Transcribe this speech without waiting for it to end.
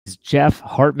Jeff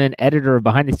Hartman, editor of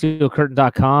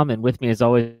BehindTheSteelCurtain.com, and with me, as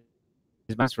always,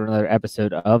 Max, for another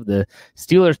episode of the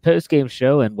Steelers postgame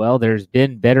show. And well, there's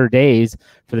been better days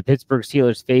for the Pittsburgh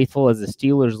Steelers faithful as the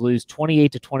Steelers lose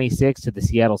 28-26 to the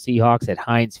Seattle Seahawks at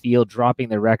Heinz Field, dropping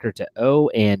their record to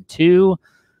 0-2.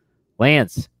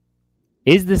 Lance,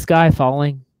 is the sky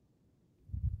falling?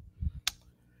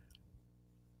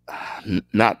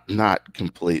 Not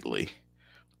completely,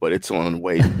 but it's on the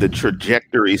way. The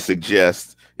trajectory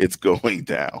suggests it's going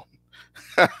down.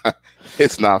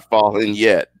 It's not falling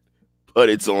yet, but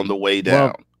it's on the way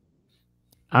down. Well,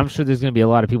 I'm sure there's going to be a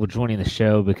lot of people joining the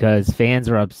show because fans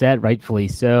are upset, rightfully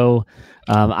so.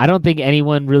 I don't think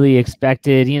anyone really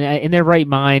expected, in their right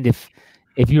mind, if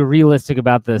you're realistic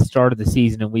about the start of the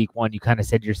season in week one, you kind of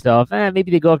said to yourself, maybe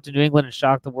they go up to New England and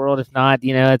shock the world. If not,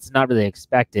 it's not really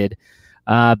expected.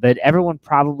 But everyone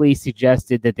probably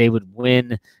suggested that they would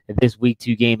win this week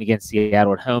 2 game against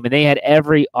Seattle at home, and they had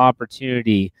every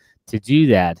opportunity to do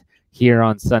that here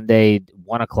on Sunday,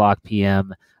 1:00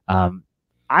 p.m.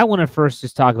 I want to first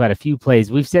just talk about a few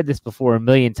plays. We've said this before a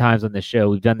million times on the show.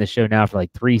 We've done this show now for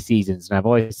like 3 seasons, and I've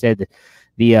always said that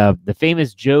the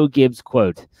famous Joe Gibbs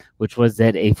quote, which was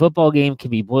that a football game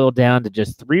can be boiled down to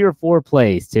just 3 or 4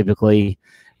 plays typically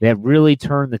that really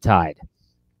turn the tide.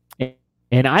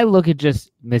 And I look at just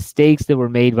mistakes that were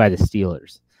made by the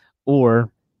Steelers,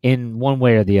 or in one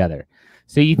way or the other.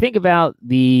 So you think about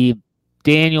the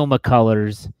Daniel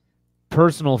McCullers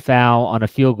personal foul on a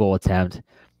field goal attempt,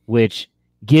 which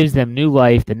gives them new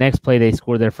life. The next play, they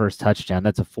score their first touchdown.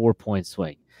 That's a 4-point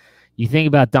swing. You think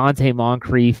about Dante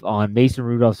Moncrief on Mason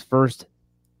Rudolph's first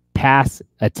pass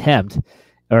attempt,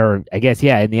 or I guess,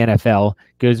 in the NFL,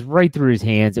 goes right through his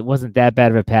hands. It wasn't that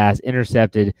bad of a pass,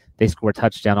 intercepted. They score a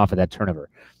touchdown off of that turnover.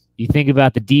 You think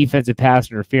about the defensive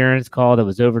pass interference call that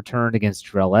was overturned against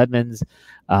Terrell Edmonds.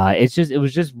 It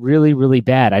was just really, really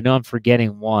bad. I know I'm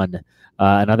forgetting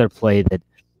another play that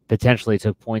potentially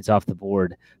took points off the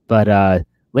board. But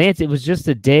Lance, it was just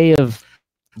a day of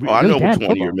really I know which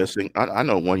one you're missing. I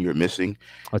know one you're missing.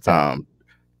 What's that?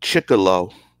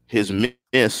 Chicolo, his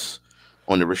miss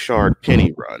on the Rashard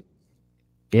Penny run.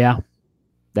 Yeah,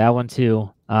 that one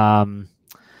too. I'm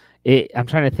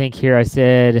trying to think here. I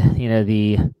said,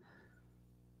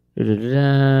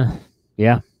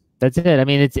 yeah, that's it. I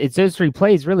mean, it's those 3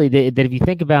 plays really that if you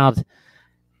think about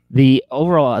the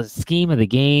overall scheme of the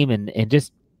game and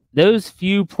just those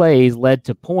few plays led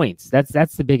to points.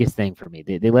 That's the biggest thing for me.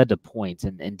 They led to points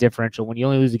and differential. When you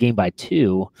only lose a game by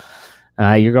 2,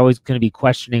 you're always going to be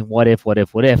questioning what if,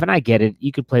 and I get it.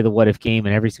 You could play the what if game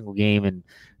in every single game and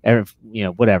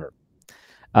whatever.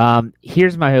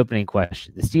 Here's my opening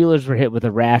question. The Steelers were hit with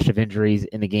a rash of injuries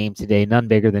in the game today, none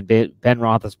bigger than Ben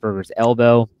Roethlisberger's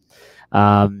elbow.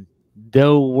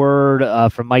 No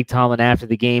word from Mike Tomlin after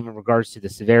the game in regards to the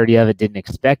severity of it. Didn't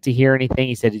expect to hear anything.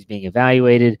 He said he's being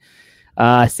evaluated.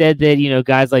 Said that,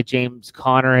 guys like James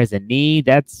Conner has a knee.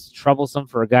 That's troublesome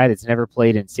for a guy that's never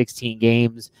played in 16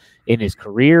 games in his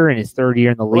career, in his 3rd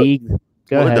year in the league.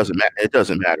 Go ahead. It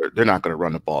doesn't matter. They're not going to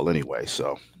run the ball anyway.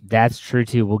 So that's true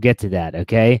too. We'll get to that.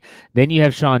 Okay. Then you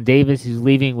have Sean Davis, who's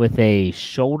leaving with a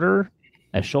shoulder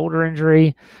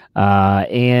injury.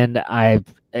 And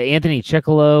Anthony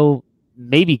Chicolo,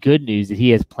 maybe good news that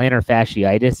he has plantar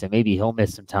fasciitis and maybe he'll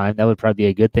miss some time. That would probably be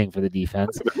a good thing for the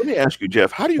defense. Let me ask you,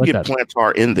 Jeff, how do you get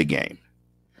plantar in the game?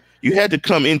 You had to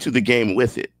come into the game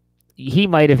with it. He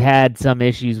might have had some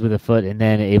issues with a foot and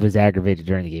then it was aggravated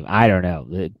during the game. I don't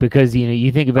know. Because,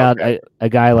 you think about a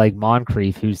guy like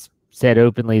Moncrief who's said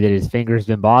openly that his finger's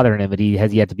been bothering him, but he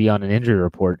has yet to be on an injury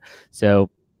report.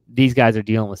 So these guys are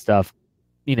dealing with stuff,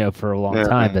 for a long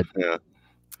time. But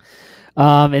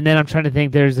and then I'm trying to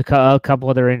think. There's a couple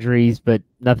other injuries, but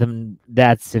nothing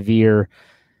that severe.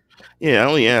 Yeah, I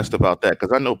only asked about that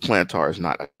because I know plantar is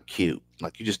not acute.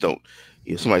 Like you just don't.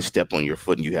 Somebody step on your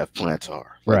foot and you have plantar.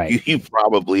 Right. You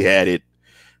probably had it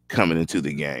coming into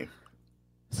the game.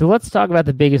 So let's talk about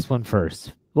the biggest one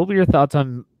first. What were your thoughts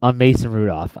on Mason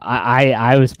Rudolph?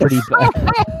 I was pretty.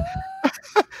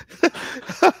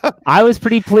 I was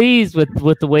pretty pleased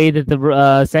with the way that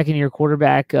the second-year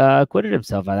quarterback acquitted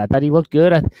himself. I thought he looked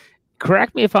good.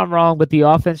 Correct me if I'm wrong, but the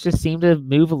offense just seemed to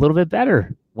move a little bit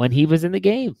better when he was in the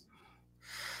game.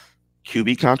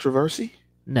 QB controversy?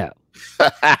 No.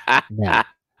 No.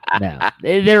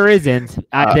 There isn't. In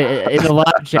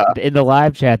the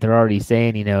live chat, they're already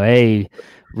saying, hey,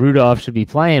 Rudolph should be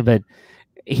playing, but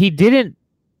he didn't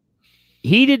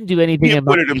do anything. He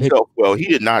acquitted himself well. He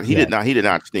did not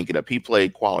stink it up. He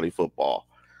played quality football.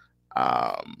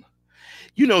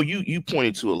 You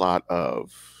pointed to a lot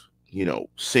of,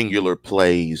 singular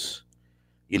plays,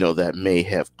 that may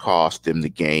have cost them the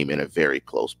game in a very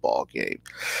close ball game.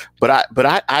 But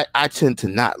I tend to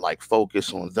not like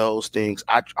focus on those things.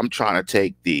 I'm trying to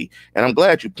take and I'm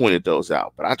glad you pointed those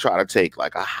out, but I try to take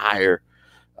like a higher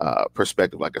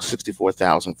perspective, like a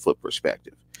 64,000 foot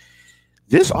perspective.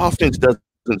 This offense doesn't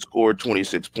score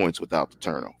 26 points without the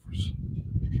turnovers.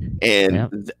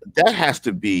 And that has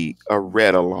to be a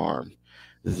red alarm.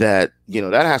 That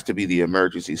has to be the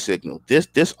emergency signal.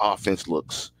 This offense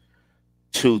looks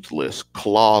toothless,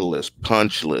 clawless,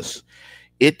 punchless.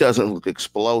 It doesn't look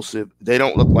explosive. They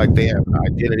don't look like they have an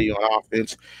identity on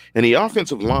offense. And the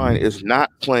offensive line is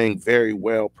not playing very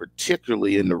well,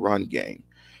 particularly in the run game.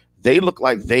 They look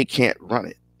like they can't run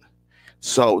it.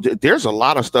 So there's a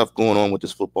lot of stuff going on with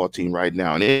this football team right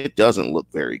now, and it doesn't look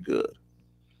very good.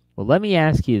 Well, let me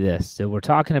ask you this. So we're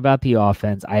talking about the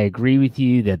offense. I agree with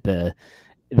you that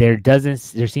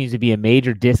there seems to be a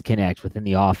major disconnect within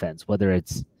the offense, whether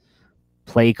it's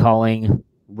play calling,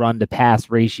 run to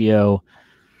pass ratio.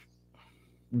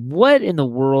 What in the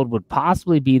world would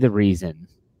possibly be the reason,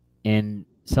 and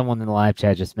someone in the live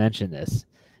chat just mentioned this,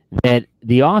 that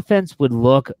the offense would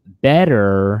look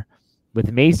better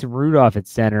with Mason Rudolph at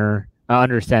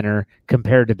under center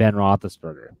compared to Ben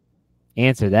Roethlisberger?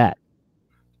 Answer that.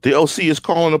 The OC is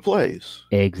calling the plays.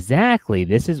 Exactly.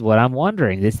 This is what I'm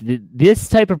wondering. This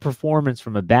type of performance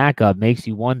from a backup makes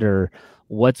you wonder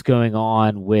what's going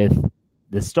on with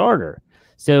the starter.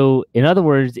 So, in other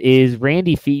words, is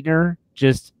Randy Fichtner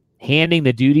just handing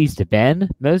the duties to Ben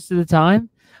most of the time?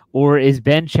 Or is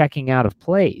Ben checking out of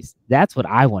plays? That's what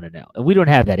I want to know. And we don't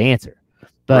have that answer.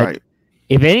 But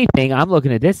if anything, I'm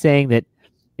looking at this saying that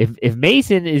if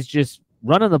Mason is just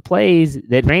running the plays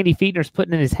that Randy Fichtner's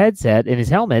putting in his headset, in his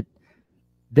helmet,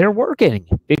 they're working.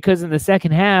 Because in the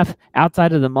second half,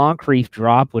 outside of the Moncrief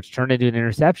drop, which turned into an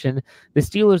interception, the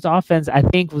Steelers' offense, I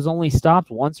think, was only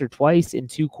stopped once or twice in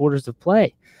 2 quarters of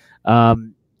play. I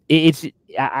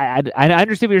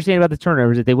understand what you're saying about the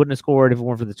turnovers, that they wouldn't have scored if it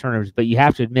weren't for the turnovers, but you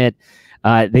have to admit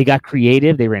they got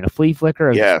creative. They ran a flea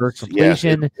flicker, first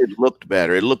completion. Yes, it looked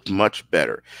better. It looked much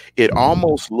better. It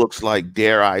almost looks like,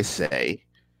 dare I say,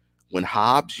 when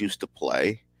Hobbs used to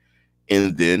play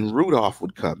and then Rudolph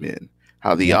would come in,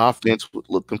 how the offense would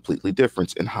look completely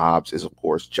different. And Hobbs is, of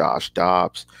course, Josh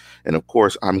Dobbs. And, of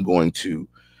course, I'm going to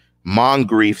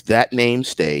Moncrief. That name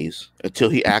stays until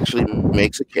he actually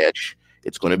makes a catch.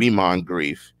 It's going to be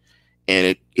Moncrief.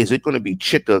 And is it going to be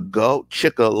Chicka Go,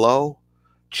 Chicka Low,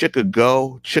 Chicka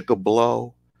Go, Chicka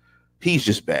Blow? He's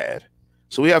just bad.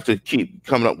 So we have to keep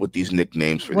coming up with these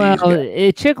nicknames for these guys. Well,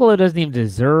 Chickalo doesn't even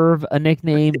deserve a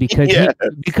nickname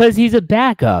because he's a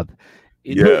backup.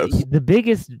 Yes. The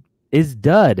biggest is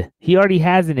Dud. He already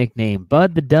has a nickname,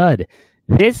 Bud the Dud.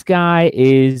 This guy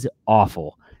is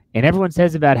awful. And everyone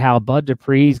says about how Bud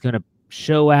Dupree is going to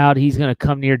show out. He's going to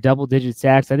come near double-digit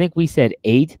sacks. I think we said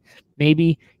 8,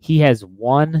 maybe. He has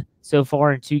 1 so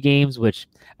far in 2 games, which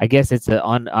I guess it's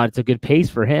a good pace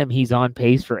for him. He's on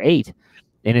pace for 8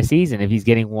 in a season if he's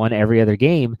getting 1 every other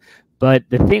game. But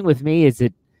the thing with me is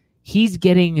that he's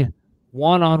getting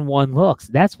one-on-one looks.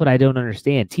 That's what I don't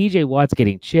understand. TJ Watt's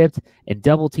getting chipped and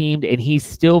double-teamed, and he's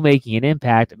still making an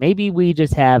impact. Maybe we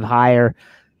just have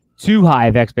too high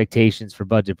of expectations for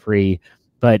Bud Dupree,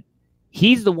 but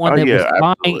he's the one that was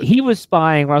spying. Absolutely. He was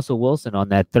spying Russell Wilson on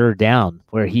that 3rd down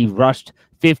where he rushed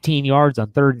 15 yards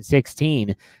on 3rd and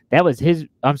 16. That was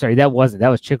that wasn't. That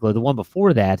was Chickalo. The one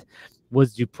before that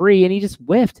was Dupree, and he just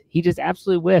whiffed. He just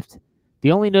absolutely whiffed.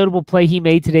 The only notable play he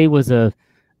made today was a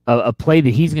play that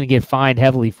he's going to get fined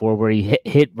heavily for, where he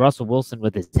hit Russell Wilson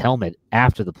with his helmet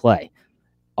after the play.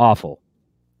 Awful.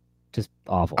 Just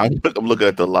awful. I'm looking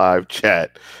at the live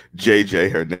chat. JJ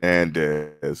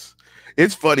Hernandez.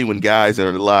 It's funny when guys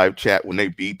in the live chat, when they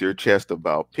beat their chest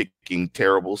about picking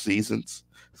terrible seasons.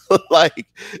 like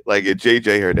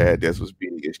JJ Hernandez was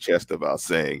beating his chest about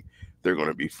saying they're going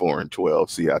to be 4-12.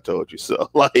 See, I told you so.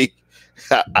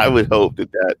 I would hope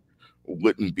that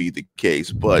wouldn't be the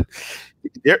case, but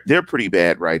they're pretty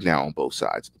bad right now on both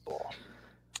sides of the ball.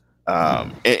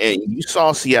 And you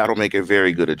saw Seattle make a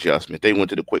very good adjustment. They went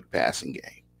to the quick passing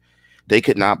game. They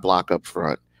could not block up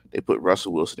front. They put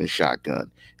Russell Wilson in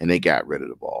shotgun, and they got rid of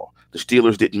the ball. The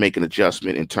Steelers didn't make an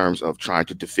adjustment in terms of trying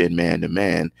to defend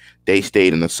man-to-man. They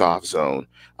stayed in the soft zone,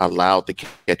 allowed the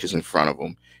catches in front of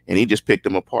them, and he just picked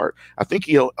them apart. I think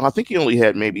he only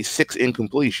had maybe 6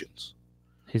 incompletions.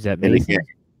 Who's that, Mason?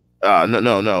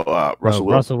 No.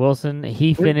 Russell Wilson.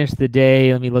 He finished the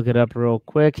day. Let me look it up real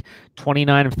quick.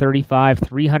 29 of 35,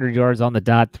 300 yards on the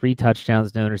dot, 3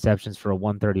 touchdowns, no interceptions for a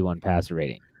 131 passer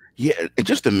rating. Yeah, and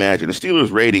just imagine the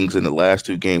Steelers' ratings in the last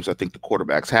 2 games. I think the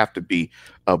quarterbacks have to be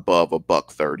above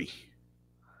 $130.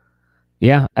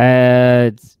 Yeah,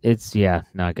 it's yeah,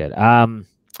 not good.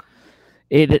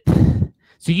 It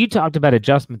so you talked about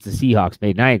adjustments the Seahawks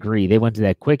made, and I agree. They went to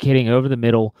that quick hitting over the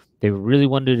middle. They really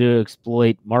wanted to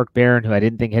exploit Mark Barron, who I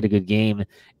didn't think had a good game,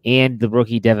 and the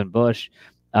rookie Devin Bush.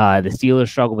 The Steelers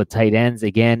struggle with tight ends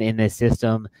again in this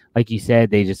system. Like you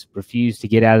said, they just refuse to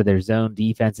get out of their zone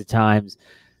defense at times.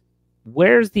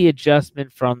 Where's the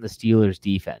adjustment from the Steelers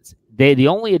defense? The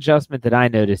only adjustment that I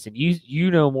noticed, and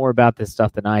you know more about this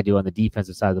stuff than I do on the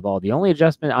defensive side of the ball. The only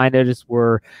adjustment I noticed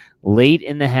were late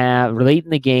in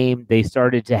the game, they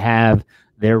started to have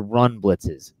their run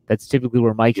blitzes. That's typically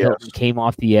where Mike Hilton came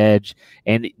off the edge,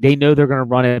 and they know they're going to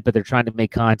run it, but they're trying to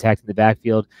make contact in the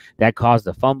backfield. That caused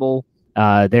a fumble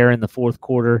there in the fourth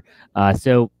quarter.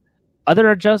 So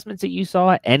other adjustments that you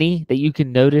saw, any that you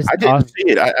can notice? I didn't see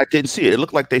it. I didn't see it. It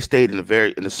looked like they stayed in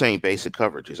the same basic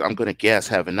coverages. I'm going to guess,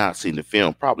 having not seen the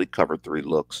film, probably covered 3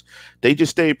 looks. They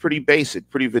just stayed pretty basic,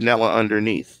 pretty vanilla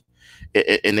underneath,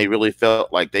 and they really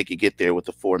felt like they could get there with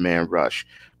the 4-man rush.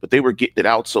 But they were getting it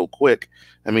out so quick.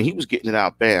 I mean, he was getting it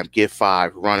out, bam, get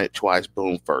 5, run it twice,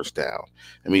 boom, first down.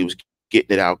 I mean, he was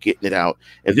getting it out.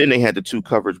 And then they had the 2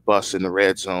 coverage busts in the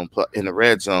red zone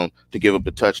to give up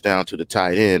a touchdown to the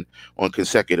tight end on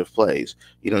consecutive plays.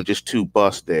 Just 2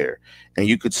 busts there. And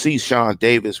you could see Sean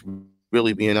Davis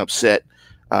really being upset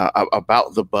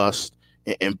about the bust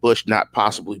and Bush not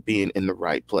possibly being in the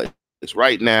right place.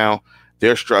 Right now,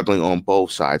 they're struggling on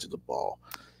both sides of the ball.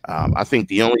 I think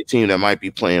the only team that might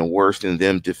be playing worse than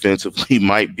them defensively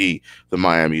might be the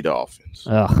Miami Dolphins.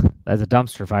 Ugh, that's a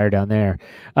dumpster fire down there.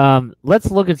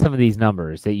 Let's look at some of these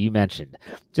numbers that you mentioned.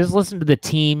 Just listen to the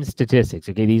team statistics.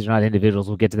 Okay, these are not individuals.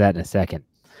 We'll get to that in a second.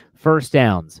 First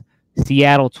downs,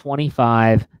 Seattle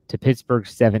 25 to Pittsburgh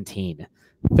 17.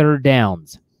 Third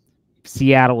downs,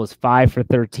 Seattle was 5 for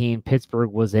 13.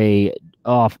 Pittsburgh was a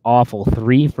awful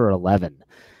 3 for 11.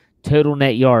 Total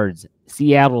net yards,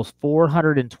 Seattle's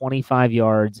 425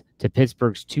 yards to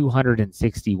Pittsburgh's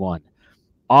 261.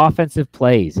 Offensive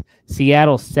plays,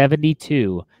 Seattle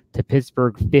 72 to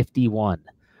Pittsburgh 51.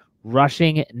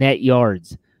 Rushing net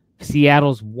yards,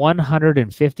 Seattle's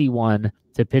 151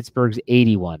 to Pittsburgh's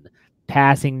 81.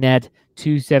 Passing net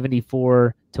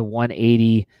 274 to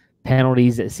 180.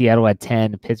 Penalties, Seattle had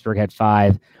 10, Pittsburgh had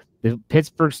 5. The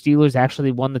Pittsburgh Steelers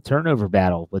actually won the turnover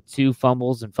battle with 2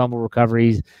 fumbles and fumble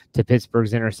recoveries to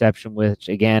Pittsburgh's interception, which,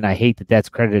 again, I hate that that's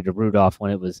credited to Rudolph when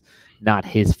it was not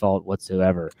his fault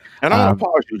whatsoever. And I'm going to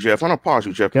pause you,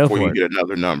 Jeff, before you get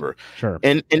another number. Sure.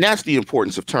 And that's the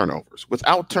importance of turnovers.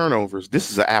 Without turnovers,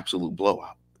 this is an absolute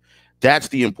blowout. That's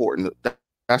the importance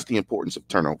of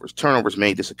turnovers. Turnovers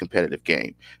made this a competitive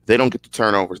game. If they don't get the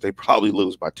turnovers, they probably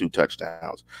lose by 2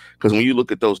 touchdowns. Because when you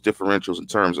look at those differentials in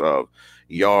terms of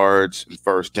yards and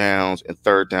first downs and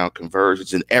third down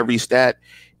conversions in every stat,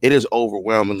 it is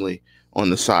overwhelmingly on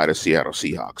the side of Seattle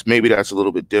Seahawks. Maybe that's a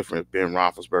little bit different if Ben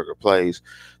Roethlisberger plays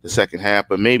the second half,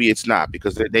 but maybe it's not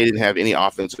because they didn't have any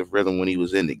offensive rhythm when he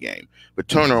was in the game. But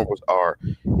turnovers are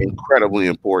incredibly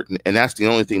important, and that's the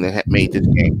only thing that made this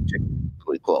game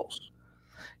particularly close.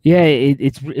 Yeah,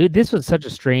 this was such a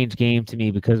strange game to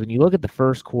me because when you look at the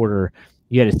first quarter,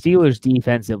 you had a Steelers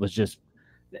defense that was just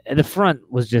the front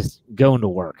was just going to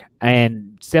work.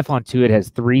 And Stephon Tuitt has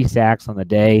 3 sacks on the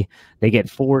day. They get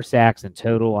 4 sacks in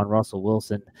total on Russell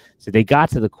Wilson. So they got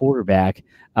to the quarterback.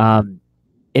 And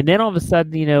then all of a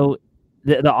sudden,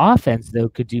 the offense, though,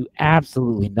 could do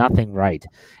absolutely nothing right.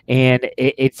 And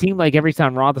it seemed like every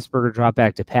time Roethlisberger dropped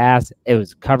back to pass, it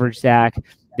was coverage sack.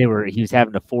 He was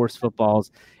having to force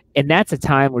footballs. And that's a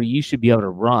time where you should be able to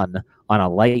run on a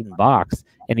lightened box.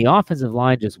 And the offensive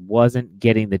line just wasn't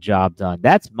getting the job done.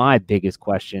 That's my biggest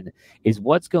question is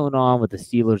what's going on with the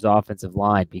Steelers' offensive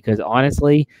line? Because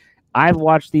honestly, I've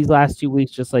watched these last 2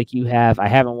 weeks just like you have. I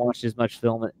haven't watched as much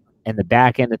film in the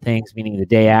back end of things, meaning the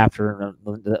day after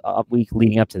and the week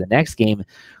leading up to the next game.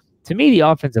 To me, the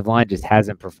offensive line just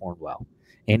hasn't performed well.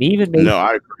 And even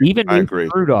I agree.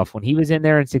 Rudolph, when he was in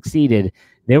there and succeeded,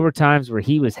 there were times where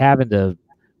he was having to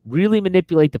really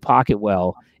manipulate the pocket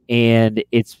well, and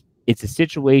it's a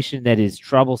situation that is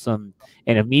troublesome.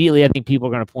 And immediately, I think people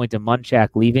are going to point to Munchak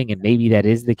leaving, and maybe that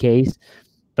is the case.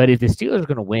 But if the Steelers are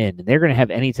going to win and they're going to have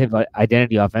any type of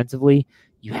identity offensively,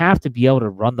 you have to be able to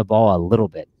run the ball a little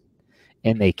bit,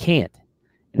 and they can't.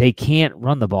 They can't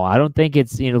run the ball. I don't think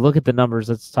it's, look at the numbers.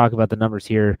 Let's talk about the numbers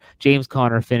here. James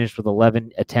Conner finished with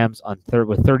 11 attempts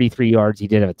with 33 yards. He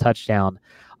did have a touchdown,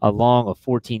 a long of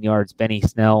 14 yards. Benny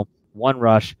Snell, 1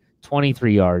 rush,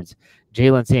 23 yards.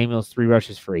 Jalen Samuels, 3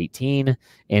 rushes for 18,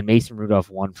 and Mason Rudolph,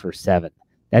 1 for 7.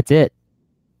 That's it.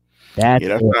 That's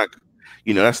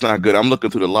not good. I'm looking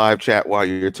through the live chat while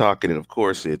you're talking, and of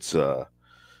course it's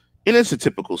And it's the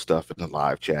typical stuff in the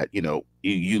live chat.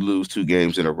 You lose 2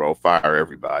 games in a row, fire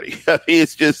everybody. I mean,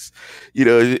 it's just,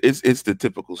 it's the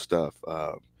typical stuff.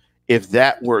 If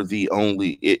that were the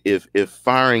only, if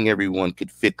firing everyone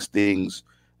could fix things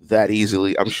that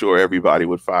easily, I'm sure everybody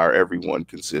would fire everyone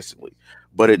consistently.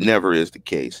 But it never is the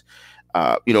case.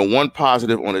 One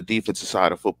positive on the defensive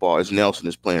side of football is Nelson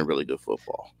is playing really good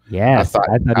football. Yes,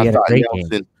 I thought he had a great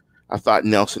game. I thought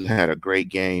Nelson had a great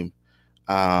game.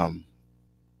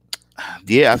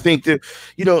 Yeah, I think that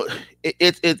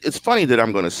it's funny that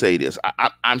I'm going to say this.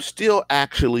 I'm still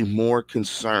actually more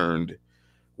concerned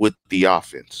with the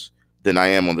offense than I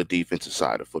am on the defensive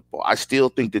side of football. I still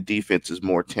think the defense is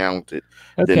more talented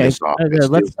than this offense.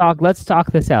 Let's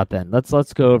talk this out then.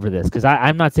 Let's go over this, because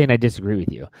I'm not saying I disagree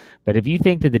with you, but if you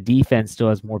think that the defense still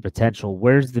has more potential,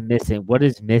 what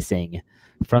is missing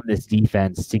from this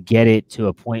defense to get it to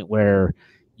a point where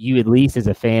you, at least as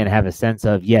a fan, have a sense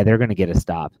of, yeah, they're going to get a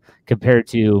stop, compared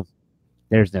to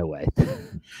there's no way.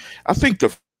 I think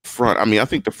the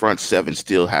front seven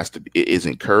still is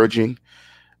encouraging.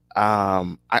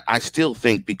 I still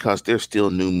think, because there's still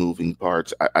new moving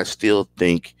parts, I still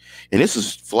think, and this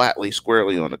is flatly,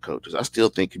 squarely on the coaches, I still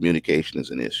think communication is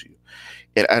an issue.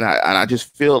 And I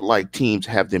just feel like teams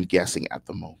have them guessing at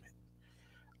the moment.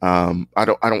 I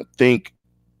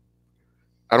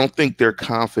don't think they're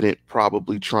confident,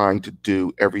 probably trying to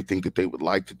do everything that they would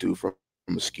like to do from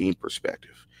a scheme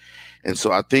perspective. And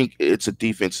so I think it's a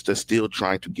defense that's still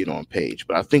trying to get on page,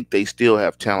 but I think they still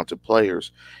have talented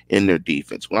players in their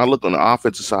defense. When I look on the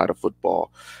offensive side of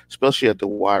football, especially at the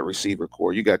wide receiver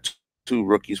core, you got 2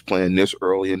 rookies playing this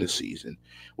early in the season,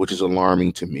 which is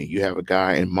alarming to me. You have a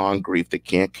guy in Moncrief that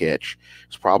can't catch,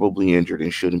 is probably injured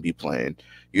and shouldn't be playing.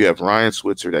 You have Ryan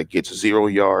Switzer that gets 0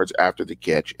 yards after the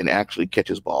catch and actually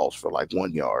catches balls for like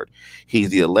 1 yard. He's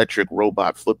the electric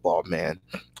robot football man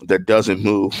that doesn't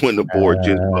move when the board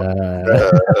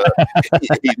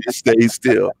he just stays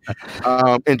still.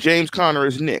 And James Conner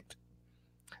is nicked.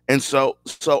 And so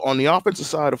on the offensive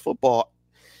side of football,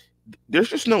 there's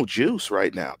just no juice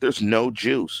right now. There's no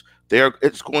juice.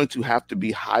 It's going to have to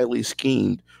be highly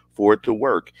schemed for it to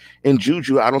work. And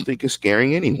Juju, I don't think, is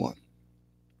scaring anyone.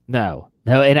 No,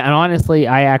 and honestly,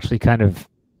 I actually kind of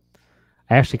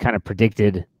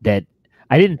predicted that.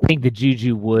 I didn't think that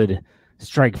Juju would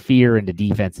strike fear into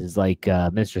defenses like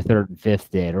Mr. 3rd and 5th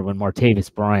did, or when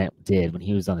Martavis Bryant did when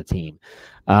he was on the team.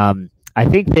 I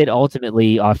think that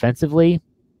ultimately, offensively,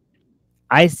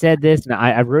 I said this, and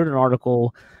I wrote an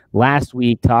article last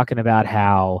week talking about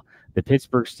how the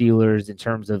Pittsburgh Steelers, in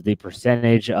terms of the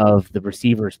percentage of the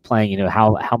receivers playing,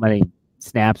 how many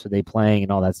snaps are they playing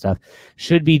and all that stuff,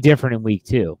 should be different in week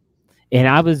 2.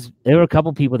 And there were a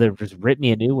couple people that just ripped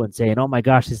me a new one saying, oh my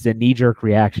gosh, this is a knee-jerk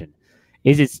reaction.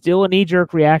 Is it still a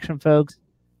knee-jerk reaction, folks?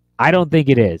 I don't think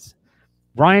it is.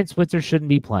 Ryan Switzer shouldn't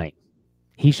be playing.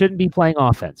 He shouldn't be playing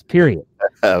offense, period.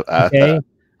 Okay?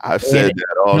 I've said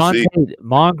that all season.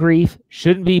 Moncrief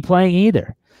shouldn't be playing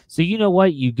either. So you know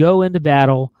what? You go into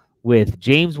battle with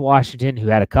James Washington, who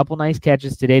had a couple nice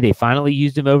catches today. They finally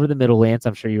used him over the middle, Lance.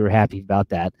 I'm sure you were happy about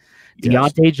that. Yes.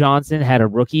 Deontay Johnson had a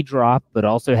rookie drop, but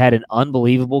also had an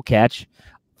unbelievable catch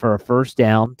for a first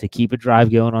down to keep a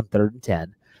drive going on 3rd and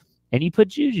 10. And you put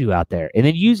Juju out there. And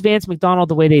then use Vance McDonald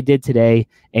the way they did today,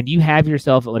 and you have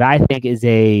yourself what I think is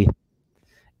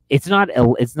it's not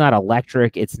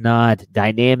electric, it's not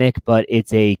dynamic, but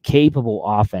it's a capable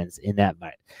offense in that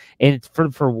mind. And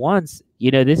for once,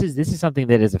 this is something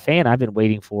that, as a fan, I've been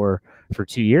waiting for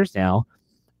 2 years now.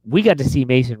 We got to see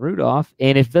Mason Rudolph,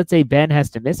 and if, let's say, Ben has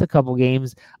to miss a couple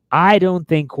games, I don't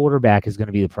think quarterback is going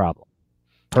to be the problem.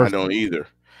 Personally.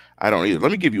 I don't either.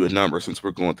 Let me give you a number, since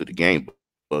we're going through the game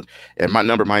book, and my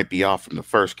number might be off from the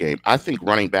first game. I think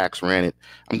running backs ran it,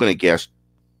 I'm going to guess,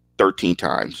 13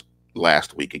 times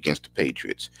last week against the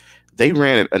Patriots. They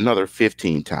ran it another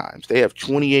 15 times. They have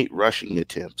 28 rushing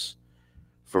attempts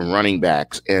from running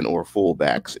backs and or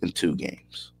fullbacks in 2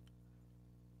 games.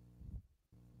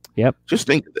 Yep. Just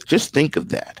think of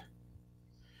that.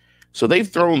 So they've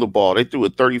thrown the ball. They threw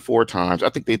it 34 times. I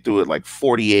think they threw it like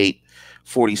 48,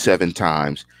 47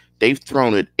 times. They've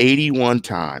thrown it 81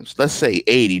 times. Let's say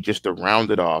 80, just to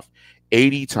round it off,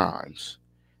 80 times.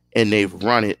 And they've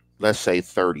run it, let's say,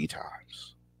 30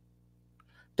 times.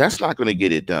 That's not going to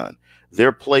get it done.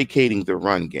 They're placating the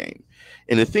run game.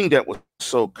 And the thing that was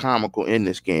so comical in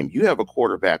this game, you have a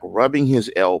quarterback rubbing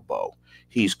his elbow.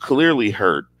 He's clearly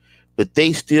hurt, but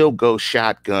they still go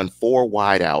shotgun 4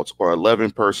 wideouts or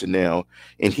 11 personnel,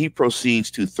 and he proceeds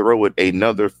to throw it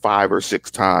another 5 or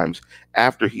 6 times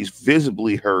after he's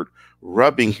visibly hurt,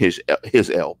 rubbing his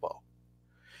elbow.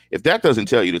 If that doesn't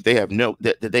tell you that they have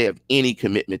that they have any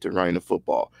commitment to running the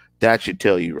football, That should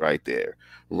tell you right there.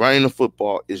 Running the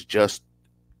football is just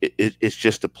it's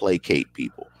just to placate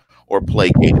people or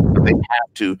placate them. They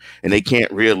have to, and they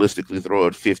can't realistically throw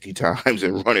it 50 times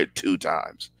and run it 2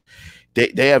 times.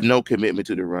 They have no commitment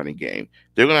to the running game.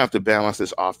 They're going to have to balance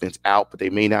this offense out, but they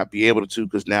may not be able to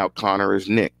because now Connor is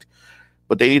nicked.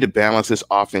 But they need to balance this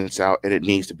offense out, and it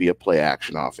needs to be a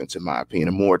play-action offense, in my opinion,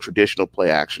 a more traditional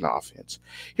play-action offense.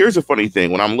 Here's a funny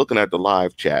thing. When I'm looking at the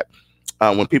live chat,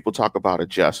 when people talk about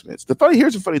adjustments,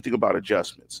 here's the funny thing about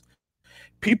adjustments.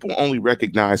 People only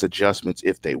recognize adjustments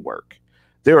if they work.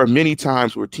 There are many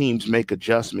times where teams make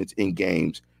adjustments in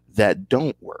games that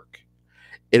don't work.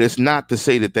 And it's not to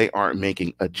say that they aren't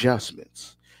making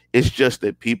adjustments. It's just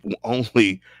that people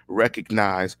only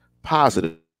recognize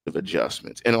positive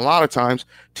adjustments. And a lot of times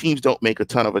teams don't make a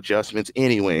ton of adjustments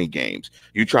anyway in games.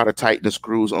 You try to tighten the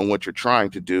screws on what you're trying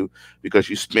to do because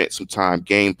you spent some time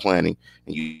game planning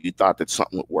and you thought that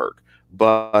something would work.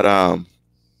 But,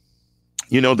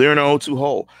 they're in an 0-2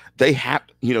 hole. They have,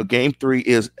 game 3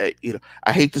 is,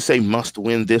 I hate to say must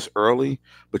win this early,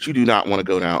 but you do not want to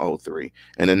go down 0-3.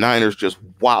 And the Niners just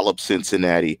wallop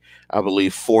Cincinnati, I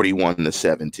believe,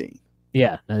 41-17.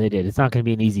 Yeah, no, they did. It's not going to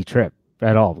be an easy trip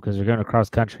at all because they're going across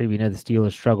country. We know the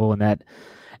Steelers struggle in that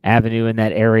avenue, in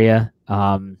that area.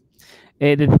 And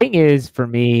the thing is, for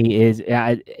me,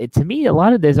 to me, a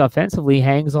lot of this offensively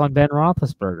hangs on Ben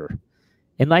Roethlisberger.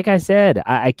 And like I said,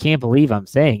 I can't believe I'm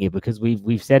saying it because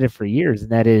we've said it for years,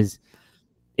 and that is,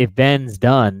 if Ben's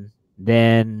done,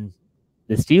 then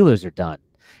the Steelers are done.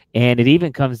 And it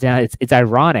even comes down. It's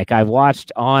ironic. I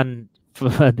watched on the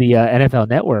NFL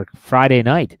Network Friday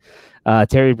night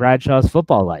Terry Bradshaw's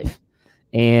Football Life,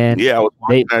 and I was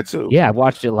watching that too. Yeah, I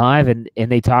watched it live, and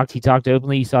they talked. He talked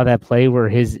openly. You saw that play where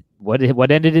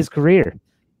what ended his career,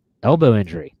 elbow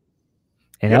injury.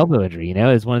 Elbow injury,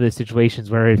 is one of those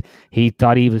situations where he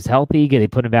thought he was healthy, they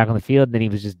put him back on the field, and then he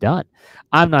was just done.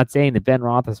 I'm not saying that Ben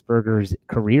Roethlisberger's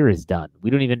career is done. We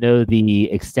don't even know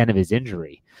the extent of his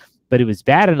injury, but it was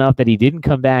bad enough that he didn't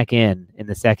come back in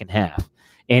the second half.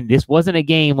 And this wasn't a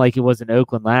game like it was in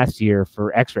Oakland last year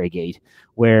for X-Ray Gate,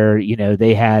 where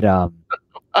they had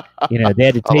they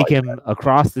had to take him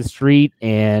across the street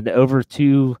and over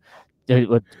two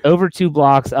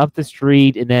blocks up the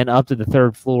street and then up to the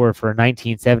third floor for a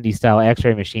 1970 style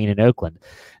X-ray machine in Oakland.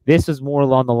 This was more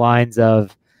along the lines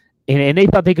of, and they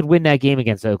thought they could win that game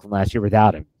against Oakland last year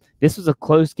without him. This was a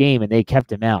close game and they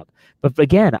kept him out. But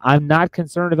again, I'm not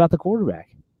concerned about the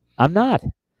quarterback. I'm not.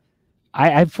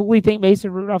 I fully think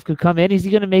Mason Rudolph could come in. Is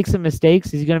he going to make some mistakes?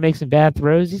 Is he going to make some bad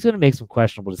throws? He's going to make some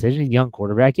questionable decisions. He's a young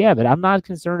quarterback, yeah, but I'm not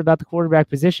concerned about the quarterback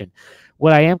position.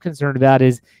 What I am concerned about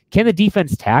is, can the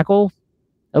defense tackle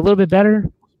a little bit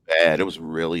better? Bad. It was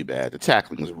really bad. The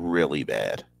tackling was really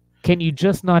bad. Can you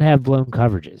just not have blown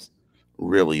coverages?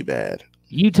 Really bad.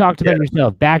 You talked about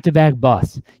yourself, back-to-back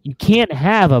busts. You can't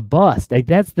have a bust. Like,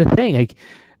 that's the thing. Like,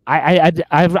 I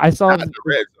saw not in the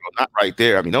red zone, not right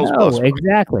there. I mean, those busts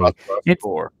exactly.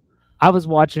 I was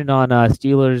watching on the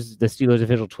Steelers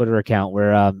official Twitter account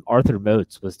where Arthur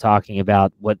Moats was talking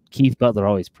about what Keith Butler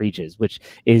always preaches, which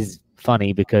is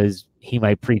funny because he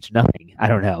might preach nothing. I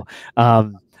don't know.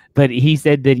 But he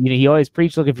said that he always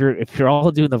preached, look, if you're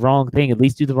all doing the wrong thing, at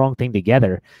least do the wrong thing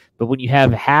together. But when you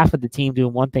have half of the team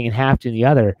doing one thing and half doing the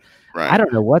other, right. I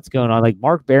don't know what's going on. Like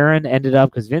Mark Barron ended up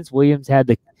because Vince Williams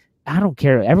had I don't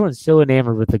care. Everyone's so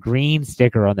enamored with the green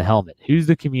sticker on the helmet. Who's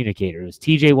the communicator? It was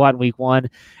TJ Watt in week 1.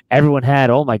 Everyone had,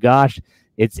 oh my gosh,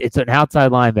 it's an outside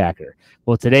linebacker.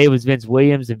 Well, today it was Vince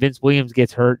Williams, and Vince Williams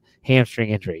gets hurt, hamstring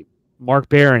injury. Mark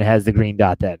Barron has the green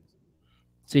dot then.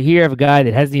 So here you have a guy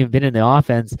that hasn't even been in the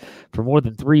offense for more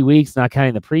than 3 weeks, not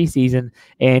counting the preseason,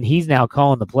 and he's now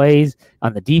calling the plays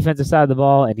on the defensive side of the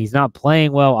ball, and he's not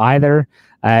playing well either.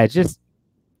 This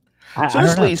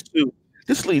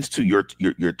leads to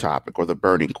your topic or the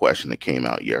burning question that came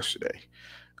out yesterday.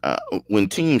 When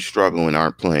teams struggle and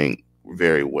aren't playing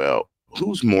very well,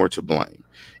 who's more to blame?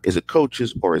 Is it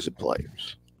coaches or is it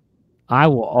players? I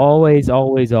will always,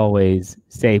 always, always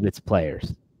say it's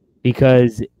players,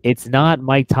 because it's not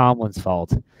Mike Tomlin's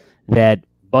fault that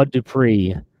Bud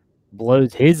Dupree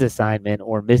blows his assignment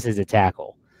or misses a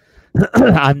tackle.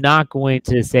 I'm not going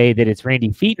to say that it's Randy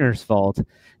Fichtner's fault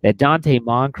that Dante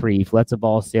Moncrief lets a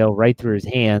ball sail right through his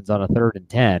hands on a 3rd and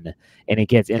 10, and it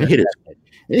gets intercepted.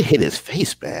 It hit his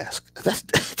face mask.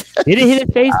 Did it hit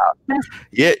his face mask?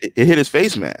 Yeah, it hit his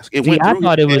face mask. I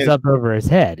thought it was up over his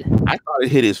head. I thought it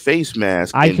hit his face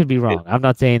mask. I could be wrong. I'm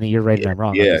not saying that you're right and I'm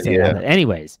wrong. Yeah.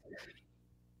 Anyways,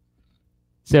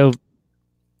 so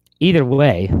either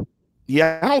way.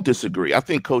 Yeah, I don't disagree. I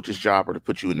think coach's job are to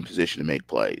put you in a position to make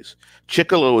plays.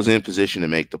 Chicolo is in position to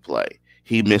make the play.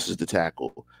 He misses the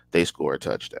tackle. they score a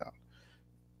touchdown.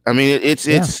 I mean,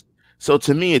 it's so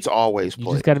to me, it's always You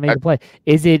play. just got to make a play.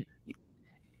 Is it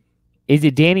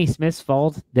Danny Smith's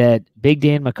fault that Big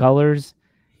Dan McCullers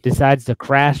decides to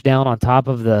crash down on top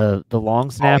of the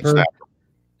long snapper,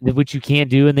 which you can't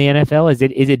do in the NFL? Is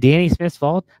it Danny Smith's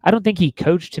fault? I don't think he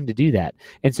coached him to do that.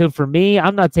 And so for me,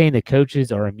 I'm not saying the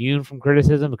coaches are immune from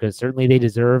criticism, because certainly they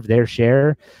deserve their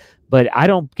share, but I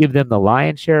don't give them the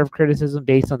lion's share of criticism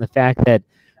based on the fact that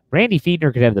Randy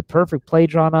Fiedner could have the perfect play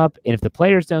drawn up, and if the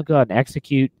players don't go out and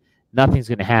execute, nothing's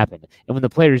going to happen. And when the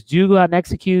players do go out and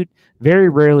execute, very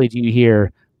rarely do you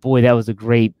hear, boy, that was a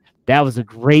great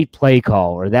play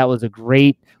call, or that was a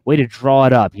great way to draw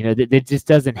it up. That just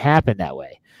doesn't happen that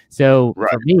way. So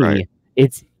for me,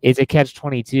 it's a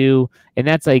catch-22, and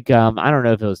that's like, I don't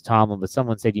know if it was Tomlin, but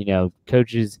someone said,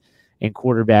 coaches and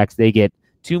quarterbacks, they get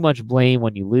too much blame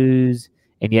when you lose,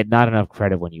 and yet not enough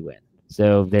credit when you win.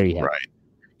 So there you have it.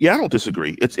 Yeah, I don't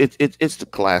disagree. It's the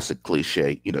classic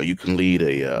cliche. You can lead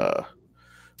a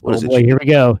Here we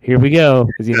go.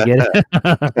 Is he gonna get it?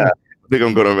 I think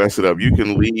I'm gonna mess it up. You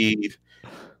can lead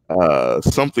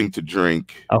something to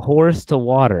drink, a horse to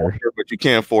water, but you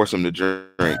can't force him to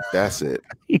drink. That's it.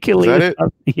 You can lead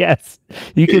yes.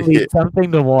 You can lead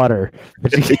something to water.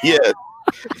 Yeah.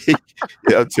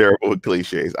 Yeah, I'm terrible with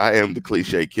cliches. I am the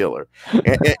cliche killer,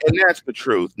 and that's the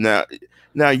truth. Now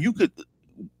you could.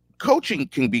 Coaching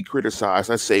can be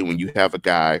criticized. I say when you have a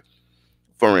guy,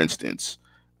 for instance,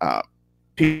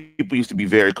 people used to be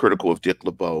very critical of Dick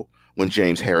LeBeau when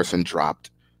James Harrison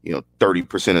dropped,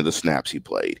 30% of the snaps he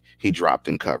played. He dropped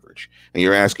in coverage. And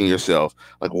you're asking yourself,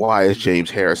 like, why is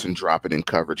James Harrison dropping in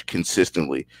coverage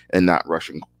consistently and not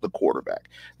rushing the quarterback?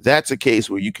 That's a case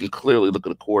where you can clearly look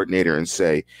at a coordinator and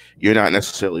say, you're not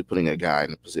necessarily putting a guy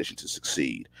in a position to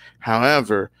succeed.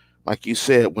 However, like you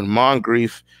said, when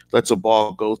Moncrief lets a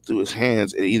ball go through his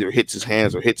hands, it either hits his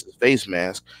hands or hits his face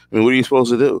mask. I mean, what are you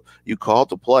supposed to do? You called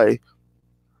the play.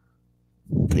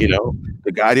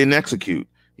 The guy didn't execute.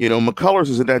 McCullers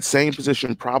is in that same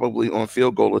position probably on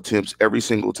field goal attempts every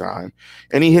single time,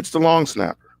 and he hits the long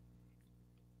snapper.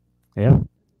 Yeah.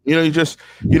 You just,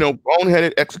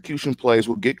 boneheaded execution plays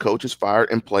will get coaches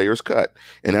fired and players cut,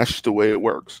 and that's just the way it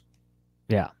works.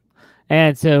 Yeah.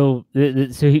 And so, where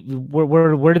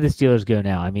do the Steelers go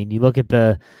now? I mean,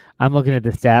 I'm looking at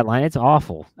the stat line. It's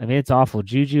awful. I mean, it's awful.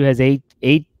 Juju has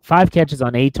 5 catches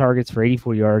on 8 targets for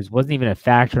 84 yards. Wasn't even a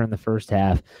factor in the first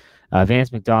half.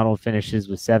 Vance McDonald finishes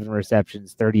with 7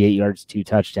 receptions, 38 yards, 2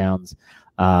 touchdowns.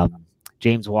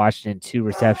 James Washington, 2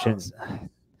 receptions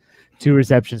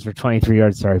for 23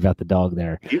 yards. Sorry about the dog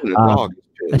there. Even the dog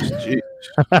is pissed.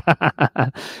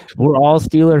 We're all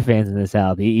Steeler fans in the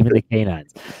South, even the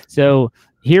Canines. So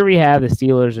here we have the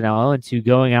Steelers are now 0-2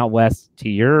 going out west to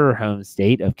your home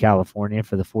state of California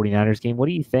for the 49ers game. What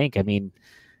do you think? I mean,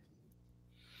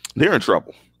 they're in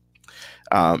trouble.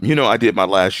 I did my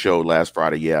last show last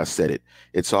Friday. Yeah, I said it.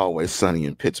 It's always sunny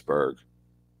in Pittsburgh.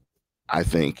 I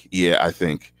think. It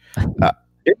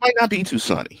might not be too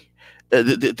sunny.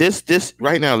 This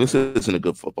right now, this isn't a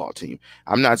good football team.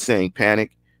 I'm not saying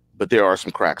panic, but there are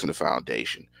some cracks in the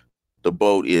foundation. The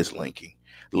boat is leaking.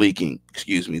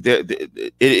 Excuse me.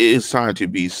 It is time to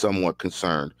be somewhat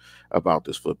concerned about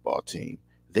this football team.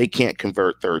 They can't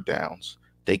convert third downs.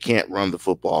 They can't run the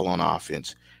football on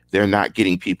offense. They're not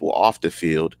getting people off the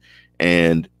field,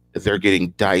 and they're getting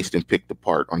diced and picked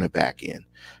apart on the back end.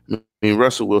 I mean,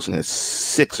 Russell Wilson has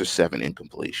 6 or 7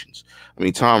 incompletions. I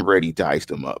mean, Tom Brady diced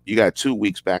him up. You got 2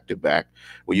 weeks back to back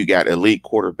where you got elite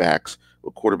quarterbacks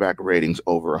with quarterback ratings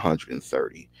over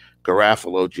 130.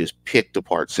 Garafolo just picked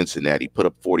apart Cincinnati, put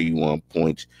up 41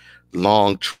 points,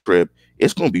 long trip.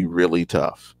 It's going to be really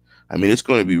tough. I mean, it's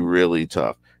going to be really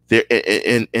tough. There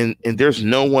and there's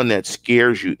no one that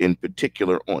scares you in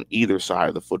particular on either side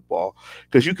of the football,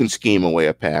 because you can scheme away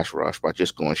a pass rush by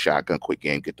just going shotgun, quick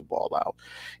game, get the ball out.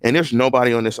 And there's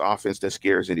nobody on this offense that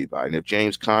scares anybody. And if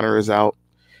James Conner is out,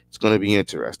 it's going to be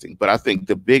interesting. But I think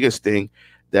the biggest thing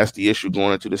that's the issue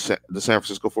going into the San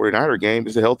Francisco 49er game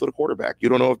is the health of the quarterback. You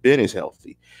don't know if Ben is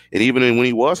healthy. And even when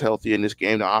he was healthy in this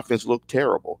game, the offense looked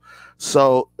terrible.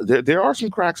 So there are some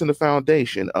cracks in the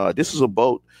foundation. This is a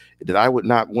boat that I would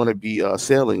not want to be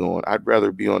sailing on. I'd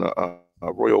rather be on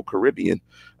a Royal Caribbean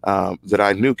that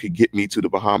I knew could get me to the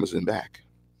Bahamas and back.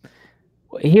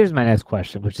 Here's my next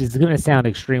question, which is going to sound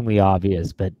extremely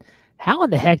obvious, but how in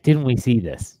the heck didn't we see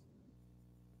this?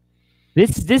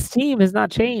 This team has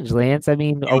not changed, Lance. I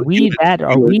mean, are we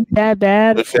that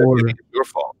bad? It's your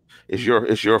fault.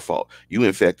 It's your fault. You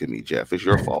infected me, Jeff. It's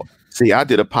your fault. See, I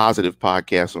did a positive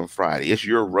podcast on Friday. It's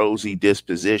your rosy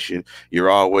disposition. You're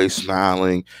always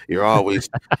smiling. You're always,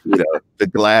 the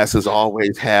glass is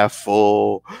always half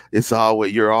full.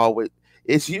 You're always.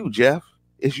 It's you, Jeff.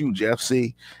 It's you, Jeff.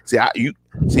 See, because you've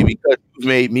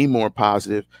made me more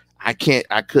positive. I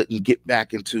couldn't get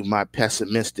back into my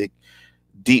pessimistic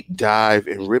deep dive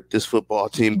and rip this football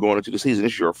team going into the season.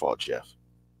 It's your fault, Jeff.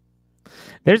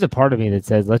 There's a part of me that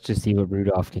says, let's just see what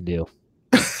Rudolph can do.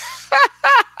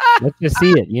 Let's just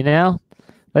see it,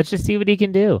 Let's just see what he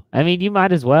can do. I mean, you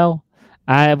might as well.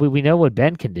 We know what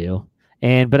Ben can do.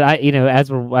 But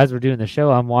as we're doing the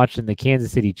show, I'm watching the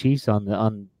Kansas City Chiefs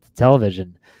on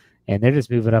television, and they're just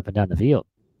moving up and down the field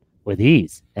with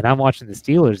ease. And I'm watching the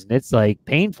Steelers, and it's like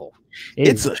painful.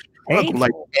 It's a struggle.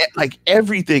 Like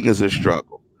everything is a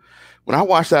struggle. When I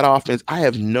watch that offense, I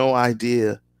have no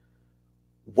idea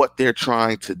what they're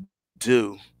trying to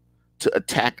do to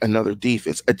attack another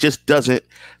defense. It just doesn't.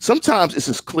 Sometimes it's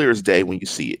as clear as day when you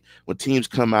see it. When teams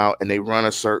come out and they run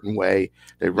a certain way,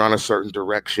 they run a certain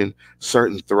direction,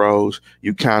 certain throws,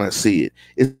 you kind of see it.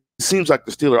 It seems like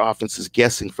the Steeler offense is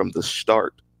guessing from the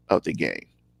start of the game.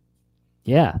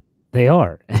 Yeah, they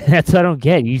are. That's what I don't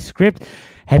get.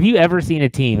 Have you ever seen a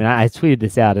team, and I tweeted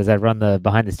this out as I run the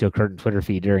Behind the Steel Curtain Twitter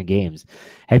feed during games,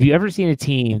 have you ever seen a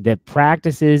team that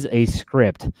practices a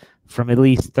script from at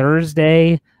least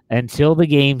Thursday until the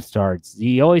game starts?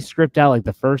 You always script out like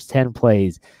the first 10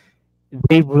 plays.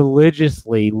 They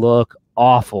religiously look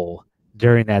awful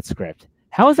during that script.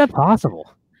 How is that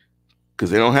possible? Because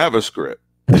they don't have a script.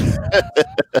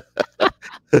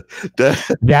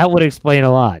 That would explain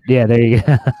a lot. Yeah, there you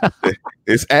go.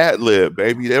 It's ad-lib,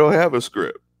 baby. They don't have a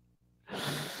script.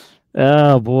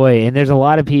 Oh, boy. And there's a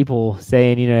lot of people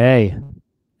saying, hey,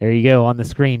 there you go on the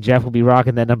screen. Jeff will be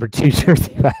rocking that number 2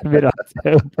 jersey by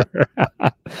mid-October.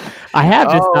 I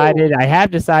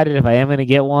have decided if I am going to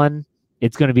get one,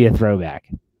 it's going to be a throwback.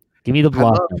 Give me the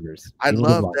block numbers. I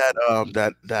love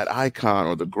that icon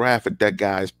or the graphic, that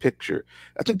guy's picture.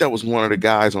 I think that was one of the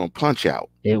guys on Punch Out.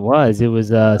 It was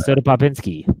Soda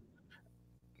Popinski.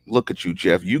 Look at you,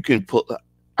 Jeff. You can pull.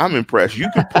 I'm impressed. You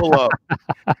can pull up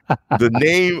the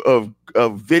name of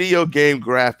video game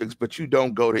graphics, but you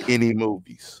don't go to any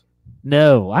movies.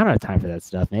 No, I don't have time for that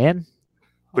stuff, man.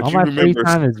 But all you my remember free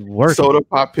time is working. Soda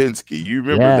Popinski. You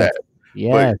remember that?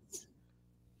 Yes.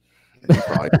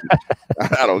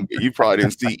 You probably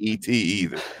didn't see E.T.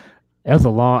 either. That was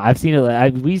I've seen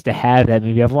it. We used to have that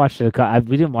movie. I've watched it.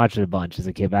 We didn't watch it a bunch as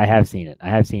a kid, but I have seen it. I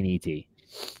have seen E.T.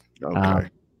 Okay.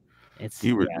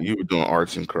 You were doing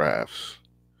arts and crafts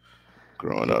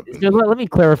growing up. So let me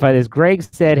clarify this. Greg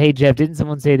said, "Hey Jeff, didn't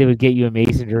someone say they would get you a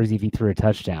Mason jersey if you threw a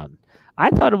touchdown?" I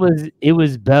thought it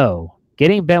was Bo.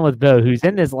 Getting Ben with Bo, who's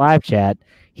in this live chat.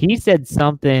 He said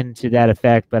something to that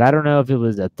effect, but I don't know if it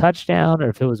was a touchdown or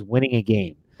if it was winning a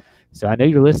game. So I know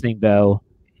you're listening, Bo.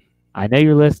 I know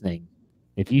you're listening.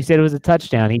 If you said it was a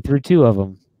touchdown, he threw 2 of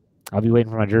them. I'll be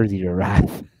waiting for my jersey to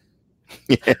arrive.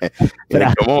 Yeah,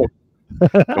 come on.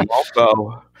 Come on,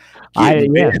 Bo.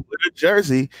 With a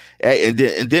jersey. And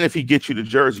then if he gets you the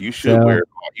jersey, you should wear it.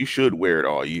 You should wear it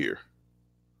all year.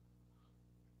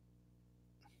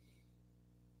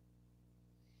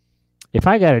 If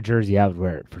I got a jersey, I would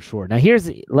wear it for sure. Now, here's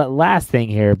the last thing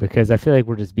here, because I feel like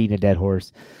we're just beating a dead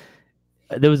horse.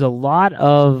 There was a lot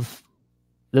of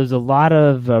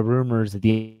rumors at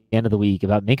the end of the week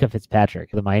about Minkah Fitzpatrick,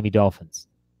 the Miami Dolphins.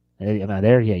 Am I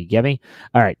there? Yeah, you get me?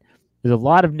 All right. There's a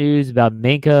lot of news about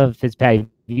Minkah Fitzpatrick.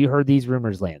 Have you heard these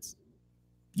rumors, Lance?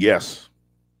 Yes.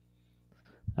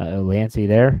 Lance, are you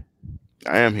there?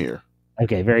 I am here.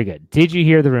 Okay, very good. Did you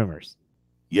hear the rumors?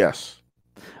 Yes.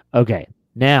 Okay.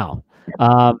 Now,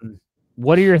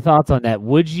 what are your thoughts on that?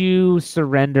 Would you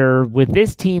surrender with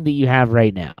this team that you have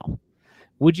right now?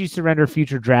 Would you surrender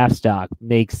future draft stock,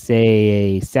 make,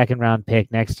 say, a second-round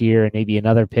pick next year and maybe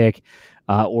another pick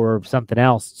or something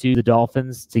else to the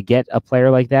Dolphins to get a player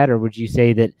like that? Or would you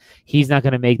say that he's not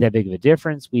going to make that big of a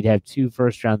difference? We'd have 2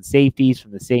 first-round safeties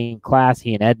from the same class,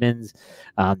 he and Edmonds.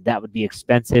 That would be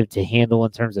expensive to handle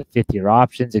in terms of fifth-year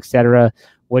options, etc.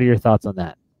 What are your thoughts on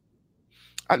that?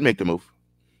 I'd make the move.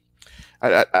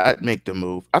 I'd make the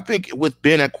move. I think with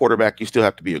Ben at quarterback, you still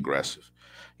have to be aggressive.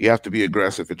 You have to be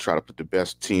aggressive and try to put the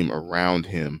best team around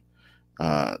him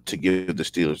to give the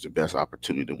Steelers the best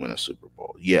opportunity to win a Super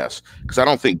Bowl. Yes, because I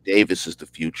don't think Davis is the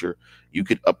future. You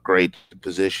could upgrade the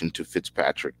position to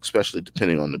Fitzpatrick, especially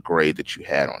depending on the grade that you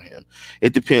had on him.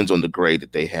 It depends on the grade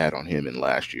that they had on him in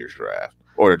last year's draft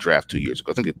or the draft 2 years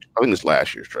ago. I think it's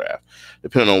last year's draft,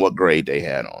 depending on what grade they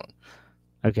had on him.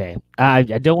 Okay. I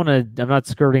don't want to, I'm not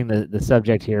skirting the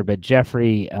subject here, but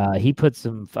Jeffrey, he put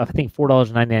some, I think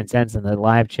 $4.99 in the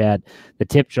live chat, the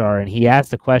tip jar, and he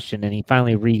asked a question and he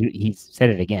finally he said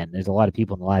it again. There's a lot of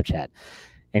people in the live chat.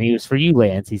 And he was for you,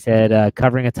 Lance. He said,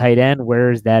 covering a tight end,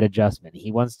 where is that adjustment?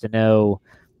 He wants to know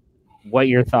what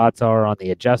your thoughts are on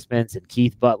the adjustments and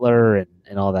Keith Butler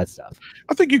and all that stuff.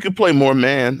 I think you could play more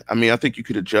man. I mean, I think you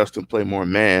could adjust and play more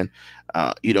man.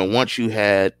 Once you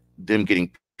had them getting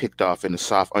picked off in the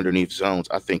soft underneath zones,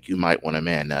 I think you might want to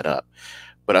man that up.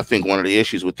 But I think one of the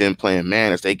issues with them playing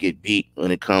man is they get beat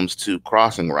when it comes to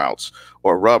crossing routes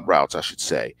or rub routes, I should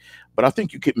say. But I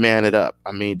think you could man it up.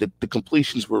 I mean, the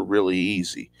completions were really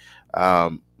easy.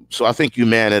 So I think you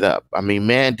man it up. I mean,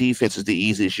 man defense is the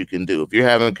easiest you can do. If you're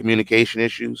having communication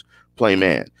issues, play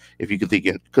man. If you can think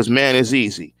it, because man is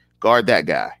easy. Guard that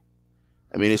guy.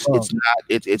 I mean,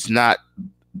 it's not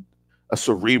a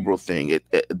cerebral thing.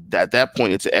 At that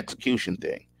point, it's an execution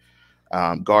thing.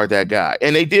 Guard that guy.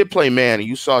 And they did play man, and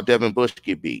you saw Devin Bush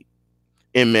get beat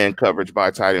in man coverage by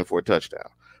a tight end for a touchdown.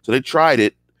 So they tried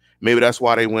it. Maybe that's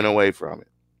why they went away from it.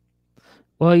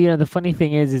 Well, the funny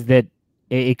thing is that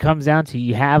it comes down to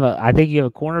I think you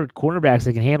have cornerbacks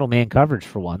that can handle man coverage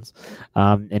for once,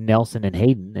 and Nelson and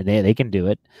Hayden, and they can do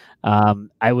it.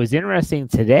 I was interesting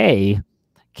today.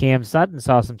 Cam Sutton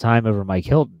saw some time over Mike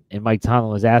Hilton, and Mike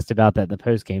Tomlin was asked about that in the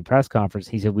post-game press conference.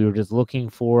 He said, we were just looking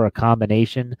for a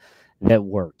combination that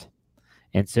worked.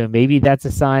 And so maybe that's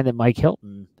a sign that Mike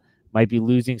Hilton might be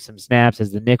losing some snaps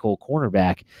as the nickel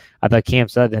cornerback. I thought Cam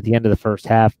Sutton at the end of the first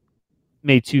half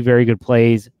made two very good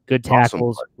plays, good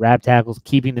tackles, awesome. Wrap tackles,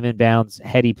 keeping them in bounds,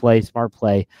 heady play, smart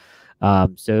play.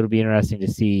 So it'll be interesting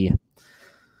to see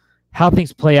how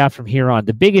things play out from here on.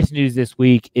 The biggest news this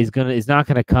week is not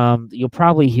gonna come. You'll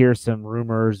probably hear some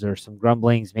rumors or some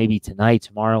grumblings maybe tonight,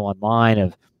 tomorrow online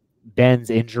of Ben's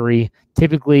injury.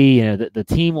 Typically, the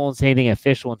team won't say anything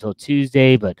official until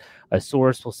Tuesday, but a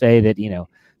source will say that,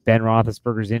 Ben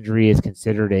Roethlisberger's injury is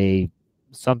considered a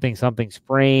something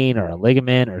sprain or a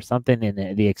ligament or something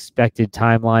in the expected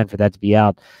timeline for that to be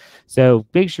out. So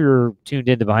make sure you're tuned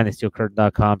into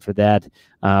BehindTheSteelCurtain.com for that.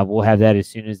 We'll have that as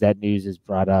soon as that news is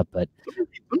brought up. But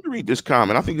let me read this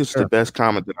comment. I think this is the best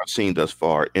comment that I've seen thus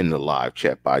far in the live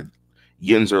chat by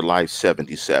Yenzer Life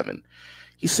 77.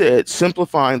 He said,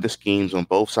 simplifying the schemes on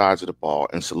both sides of the ball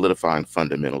and solidifying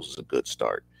fundamentals is a good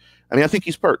start. I mean, I think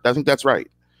he's perked. I think that's right.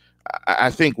 I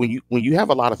think when you have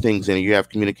a lot of things and you have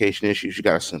communication issues, you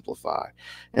got to simplify.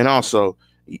 And also,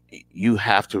 you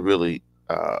have to really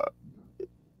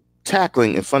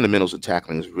tackling and fundamentals of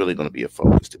tackling is really going to be a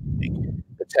focus.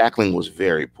 The tackling was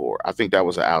very poor. I think that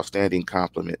was an outstanding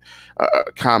comment,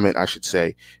 I should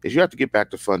say, is you have to get back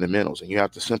to fundamentals and you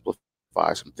have to simplify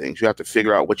some things. You have to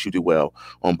figure out what you do well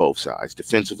on both sides,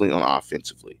 defensively and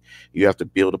offensively. You have to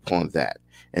build upon that.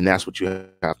 And that's what you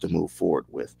have to move forward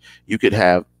with. You could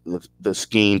have the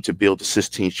scheme to build the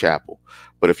Sistine Chapel,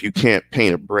 but if you can't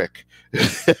paint a brick,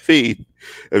 what are you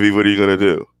going to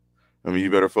do? I mean,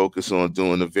 you better focus on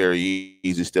doing the very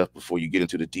easy stuff before you get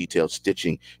into the detailed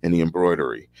stitching and the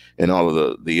embroidery and all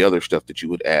of the other stuff that you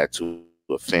would add to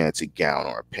a fancy gown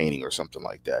or a painting or something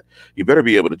like that. You better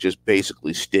be able to just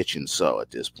basically stitch and sew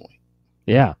at this point.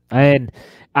 Yeah, and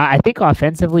I think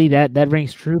offensively that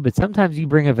rings true, but sometimes you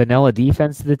bring a vanilla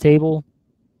defense to the table,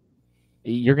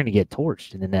 you're going to get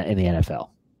torched in the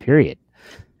NFL, period.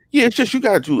 Yeah, it's just you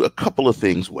got to do a couple of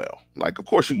things well. Like, of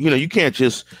course, you can't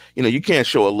just, you can't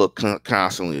show a look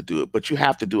constantly to do it, but you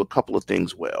have to do a couple of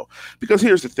things well. Because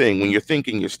here's the thing. When you're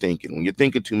thinking, you're stinking. When you're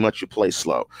thinking too much, you play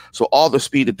slow. So all the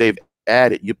speed that they've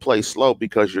added, you play slow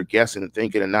because you're guessing and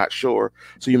thinking and not sure.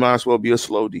 So you might as well be a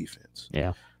slow defense.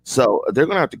 Yeah. So they're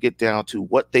going to have to get down to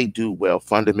what they do well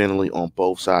fundamentally on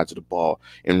both sides of the ball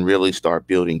and really start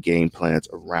building game plans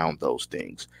around those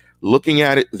things. Looking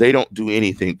at it, they don't do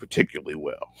anything particularly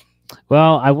well.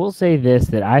 Well, I will say this,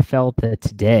 that I felt that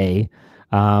today,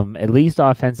 at least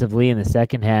offensively in the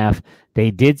second half, they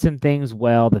did some things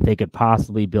well that they could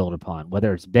possibly build upon.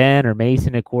 Whether it's Ben or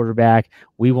Mason at quarterback,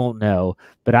 we won't know.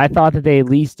 But I thought that they at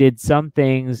least did some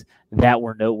things that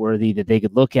were noteworthy that they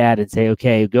could look at and say,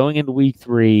 okay, going into week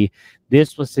 3,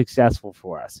 this was successful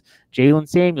for us. Jalen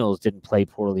Samuels didn't play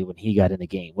poorly when he got in the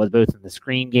game, both in the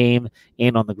screen game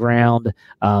and on the ground.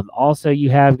 Also, you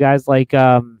have guys like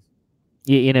Mason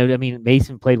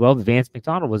played well, but Vance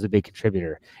McDonald was a big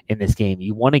contributor in this game.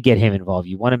 You want to get him involved.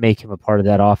 You want to make him a part of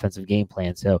that offensive game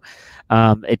plan. So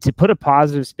to put a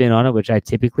positive spin on it, which I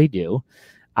typically do,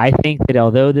 I think that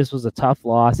although this was a tough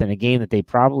loss and a game that they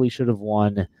probably should have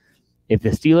won, if the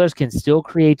Steelers can still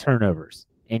create turnovers,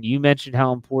 and you mentioned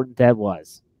how important that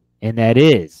was, and that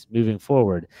is moving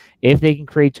forward. If they can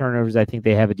create turnovers, I think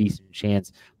they have a decent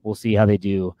chance. We'll see how they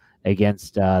do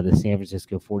against the San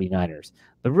Francisco 49ers.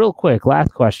 But real quick,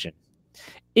 last question.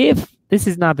 If this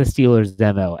is not the Steelers'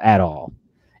 demo at all,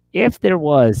 if there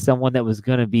was someone that was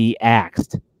going to be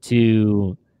axed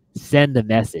to send a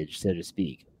message, so to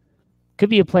speak, could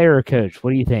be a player or a coach.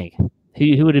 What do you think?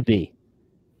 Who would it be?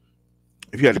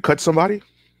 If you had to cut somebody,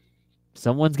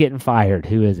 Someone's getting fired.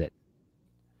 Who is it?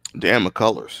 Dan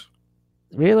McCullers.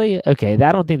 Really? Okay,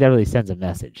 I don't think that really sends a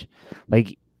message.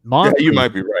 Like Yeah, you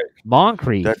might be right.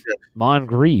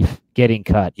 Moncrief getting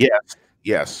cut.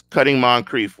 Yes. Cutting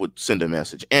Moncrief would send a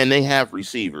message. And they have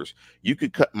receivers. You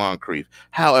could cut Moncrief.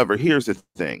 However, here's the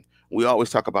thing. We always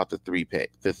talk about the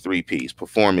three P's: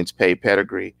 performance, pay,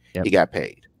 pedigree. Yep. He got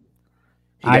paid.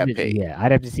 Got paid. Yeah,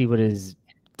 I'd have to see what his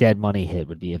dead money hit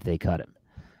would be if they cut him.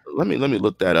 Let me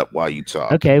look that up while you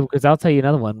talk. Okay, because I'll tell you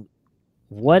another one.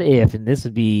 What if, and this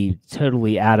would be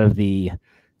totally out of the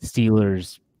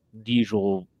Steelers'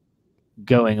 usual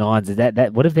going-ons, is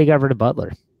that what if they got rid of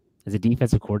Butler as a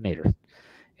defensive coordinator?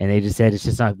 And they just said it's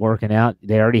just not working out.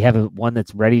 They already have one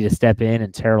that's ready to step in,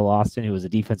 and Terrell Austin, who was a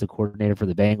defensive coordinator for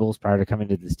the Bengals prior to coming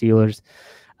to the Steelers.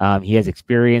 He has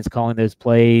experience calling those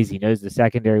plays. He knows the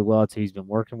secondary well. It's who he's been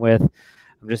working with.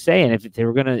 I'm just saying, if they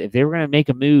were gonna make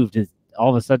a move to all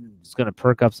of a sudden it's going to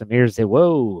perk up some ears and say,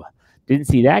 "Whoa, didn't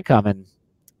see that coming."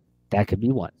 That could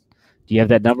be one. Do you have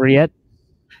that number yet?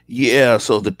 Yeah.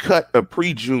 So the cut, a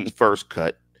pre-June 1st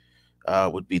cut,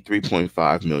 would be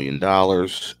 $3.5 million.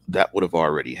 That would have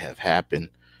already have happened.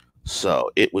 So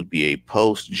it would be a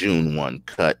post-June 1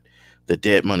 cut. The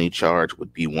dead money charge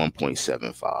would be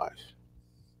 1.75.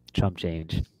 Chump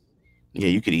change. Yeah,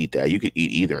 you could eat that. You could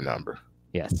eat either number.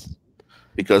 Yes.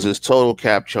 Because his total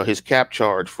cap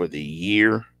charge for the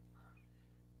year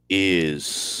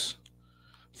is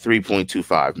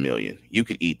 $3.25 million. You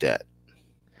could eat that.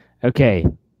 Okay.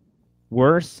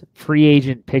 Worst free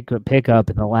agent pickup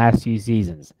in the last few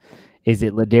seasons. Is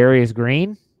it Ladarius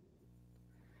Green?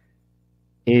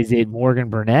 Is it Morgan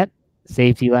Burnett,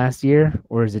 safety last year?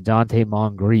 Or is it Dante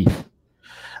Moncrief?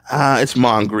 It's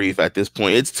Moncrief at this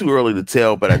point. It's too early to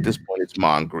tell, but at this point, it's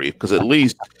Moncrief because at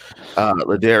least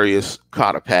Ladarius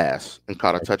caught a pass and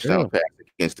caught a touchdown pass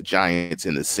against the Giants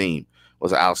in the seam.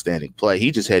 Was an outstanding play.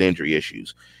 He just had injury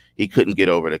issues. He couldn't get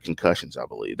over the concussions, I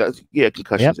believe.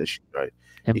 Concussions issue, right?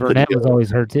 And Burnett was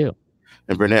always hurt too.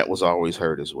 And Burnett was always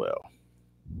hurt as well.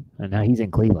 And now he's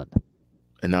in Cleveland.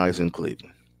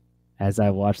 As I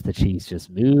watch the Chiefs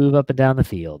just move up and down the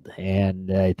field,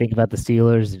 and I think about the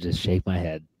Steelers and just shake my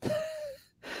head.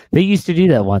 They used to do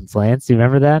that once, Lance. Do you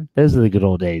remember that? Those are the good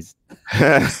old days.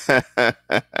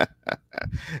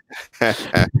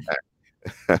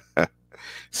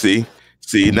 See,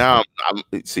 now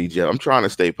Jeff. I'm trying to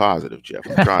stay positive, Jeff.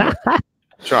 I'm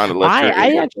trying to let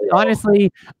I actually,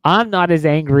 honestly, I'm not as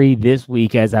angry this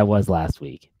week as I was last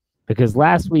week, because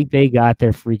last week they got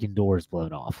their freaking doors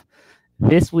blown off.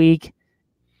 This week,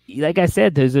 like I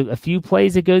said, there's a few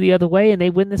plays that go the other way, and they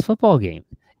win this football game.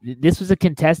 This was a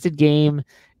contested game.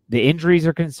 The injuries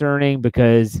are concerning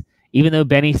because even though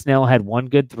Benny Snell had one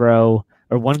good run,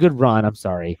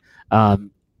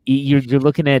 you're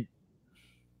looking at,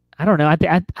 I don't know. I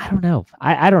don't know.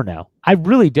 I don't know. I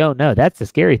really don't know. That's the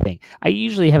scary thing. I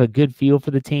usually have a good feel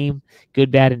for the team, good,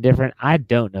 bad, and different. I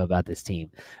don't know about this team,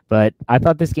 but I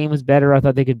thought this game was better. I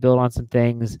thought they could build on some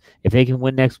things. If they can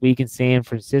win next week in San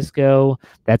Francisco,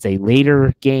 that's a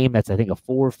later game. That's, I think, a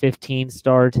 4:15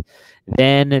 start.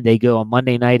 Then they go on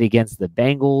Monday night against the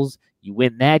Bengals. You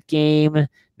win that game.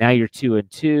 Now you're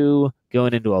 2-2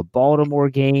 going into a Baltimore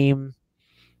game.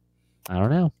 I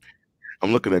don't know.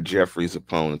 I'm looking at Jeffrey's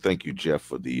opponent. Thank you, Jeff,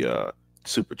 for the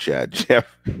super chat.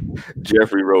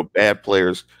 Jeffrey wrote, "Bad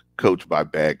players coached by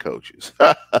bad coaches."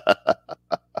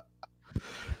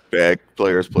 Bad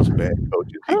players plus bad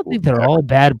coaches. I don't think they're all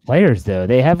bad players, though.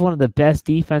 They have one of the best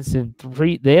defensive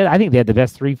I think they had the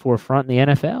best 3-4 front in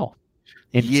the NFL.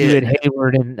 And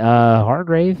Hayward and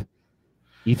Hargrave.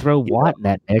 You throw Watt in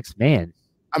that mix, man.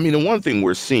 I mean, the one thing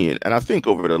we're seeing, and I think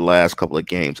over the last couple of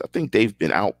games, I think they've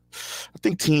been out. I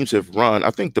think teams have run. I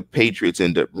think the Patriots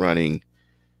end up running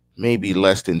maybe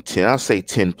less than 10. I'll say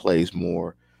 10 plays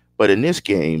more. But in this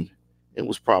game, it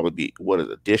was probably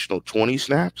additional 20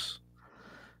 snaps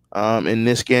in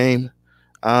this game.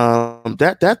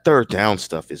 That third down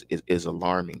stuff is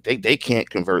alarming. They can't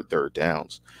convert third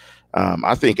downs.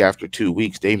 I think after 2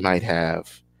 weeks, they might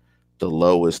have the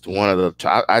lowest,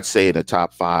 I'd say in the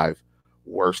top 5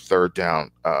 worst third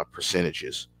down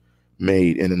percentages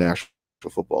made in the National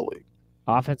Football League.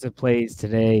 Offensive plays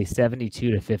today,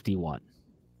 72-51.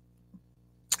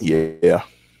 Yeah.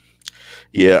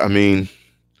 I mean,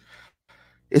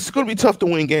 It's going to be tough to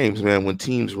win games, man, when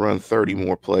teams run 30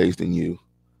 more plays than you.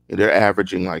 And they're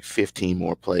averaging like 15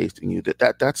 more plays than you.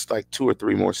 That's like 2 or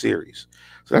 3 more series.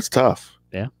 So that's tough.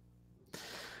 Yeah.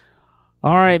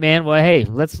 All right, man. Well, hey,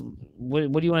 what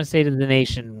do you want to say to the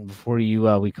nation before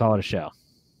we call it a show?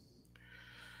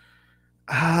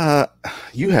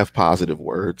 You have positive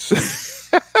words.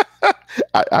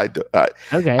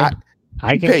 Okay.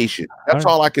 Be patient. That's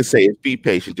all I can say is be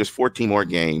patient. Just 14 more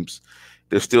games.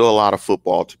 There's still a lot of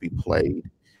football to be played.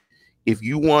 If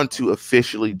you want to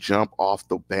officially jump off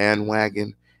the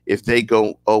bandwagon, if they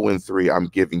go 0-3, I'm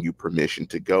giving you permission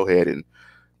to go ahead and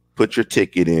put your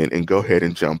ticket in and go ahead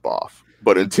and jump off.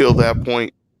 But until that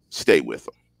point, stay with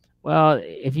them. Well,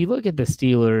 if you look at the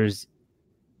Steelers,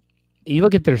 you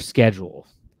look at their schedule,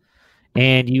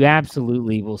 and you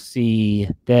absolutely will see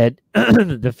that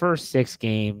the first 6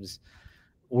 games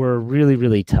were really,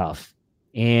 really tough.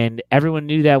 And everyone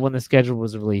knew that when the schedule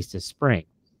was released this spring.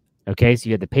 Okay, so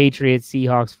you had the Patriots,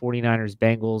 Seahawks, 49ers,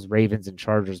 Bengals, Ravens, and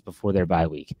Chargers before their bye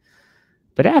week.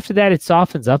 But after that, it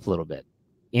softens up a little bit.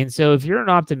 And so if you're an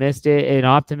optimist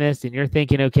and you're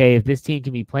thinking, okay, if this team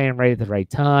can be playing right at the right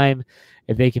time,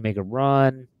 if they can make a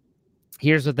run,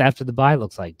 here's what after the bye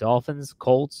looks like. Dolphins,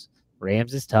 Colts,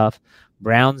 Rams is tough,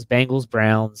 Browns, Bengals,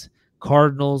 Browns,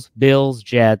 Cardinals, Bills,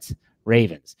 Jets,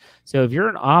 Ravens. So if you're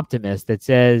an optimist that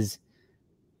says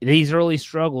these early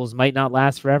struggles might not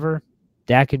last forever,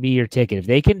 that could be your ticket. If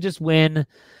they can just win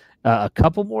a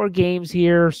couple more games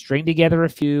here, string together a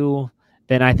few,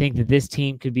 then I think that this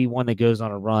team could be one that goes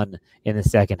on a run in the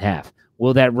second half.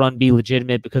 Will that run be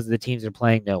legitimate because of the teams they're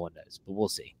playing? No one knows, but we'll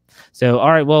see. So,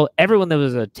 all right, well, everyone that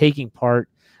was taking part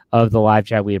of the live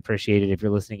chat, we appreciate it. If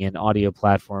you're listening in audio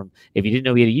platform, if you didn't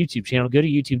know we had a YouTube channel, go to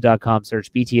youtube.com,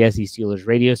 search BTSC Steelers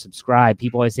Radio, subscribe.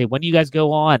 People always say, when do you guys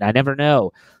go on? I never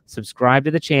know. Subscribe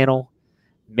to the channel.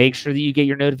 Make sure that you get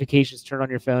your notifications turned on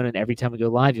your phone, and every time we go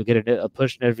live, you'll get a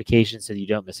push notification so that you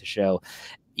don't miss a show.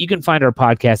 You can find our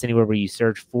podcast anywhere where you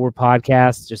search for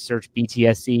podcasts. Just search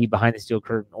BTSC, Behind the Steel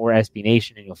Curtain, or SB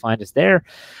Nation, and you'll find us there.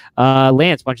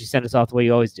 Lance, why don't you send us off the way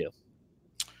you always do?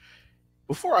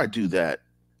 Before I do that,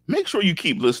 make sure you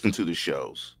keep listening to the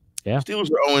shows. Yeah.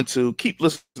 Steelers are 0-2. Keep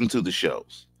listening to the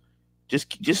shows.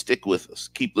 Just stick with us.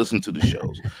 Keep listening to the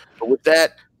shows. But with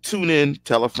that, tune in,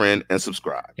 tell a friend, and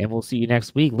subscribe. And we'll see you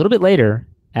next week, a little bit later,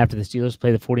 after the Steelers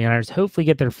play the 49ers, hopefully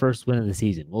get their first win of the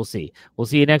season. We'll see. We'll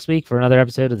see you next week for another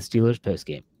episode of the Steelers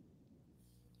Postgame.